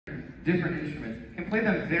different instruments, can play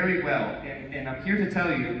them very well. And I'm here to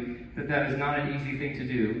tell you that that is not an easy thing to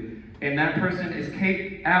do. And that person is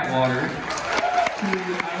Kate Atwater, who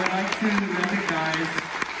I would like to recognize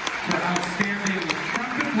for outstanding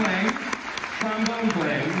trumpet playing, trombone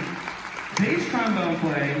playing, bass trombone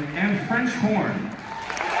playing, and French horn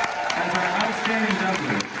as our outstanding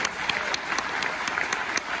doubler.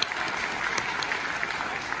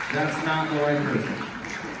 That's not the right person.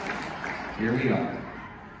 Here we are.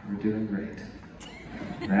 We're doing great.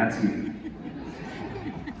 That's you.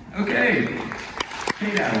 Okay.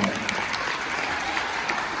 Kate Atwater.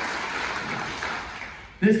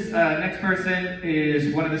 This next person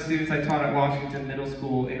is one of the students I taught at Washington Middle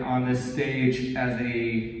School, and on this stage as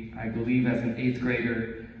I believe as an 8th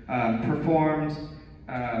grader, performed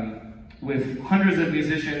with hundreds of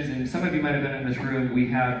musicians, and some of you might have been in this room. We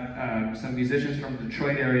had some musicians from the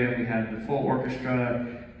Detroit area, we had the full orchestra,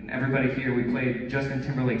 and everybody here. We played Justin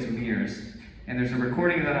Timberlake's Mirrors. And there's a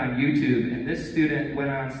recording of that on YouTube, and this student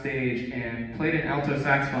went on stage and played an alto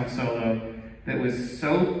saxophone solo that was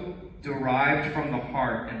so derived from the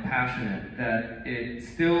heart and passionate that it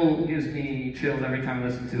still gives me chills every time I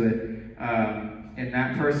listen to it. And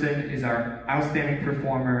that person is our outstanding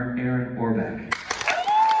performer, Aaron Orbeck.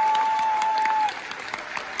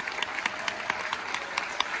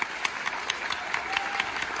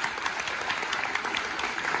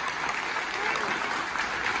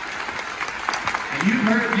 You've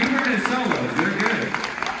heard his solos, they're good.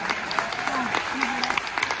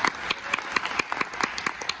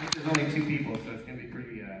 I think there's only 2 people, so it's going to be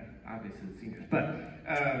pretty obvious to the seniors. But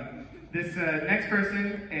this next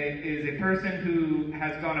person is a person who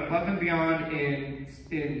has gone above and beyond in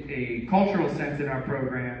a cultural sense in our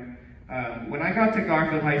program. When I got to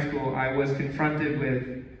Garfield High School, I was confronted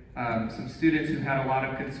with some students who had a lot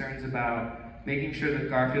of concerns about making sure that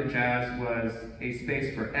Garfield Jazz was a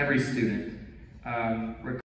space for every student.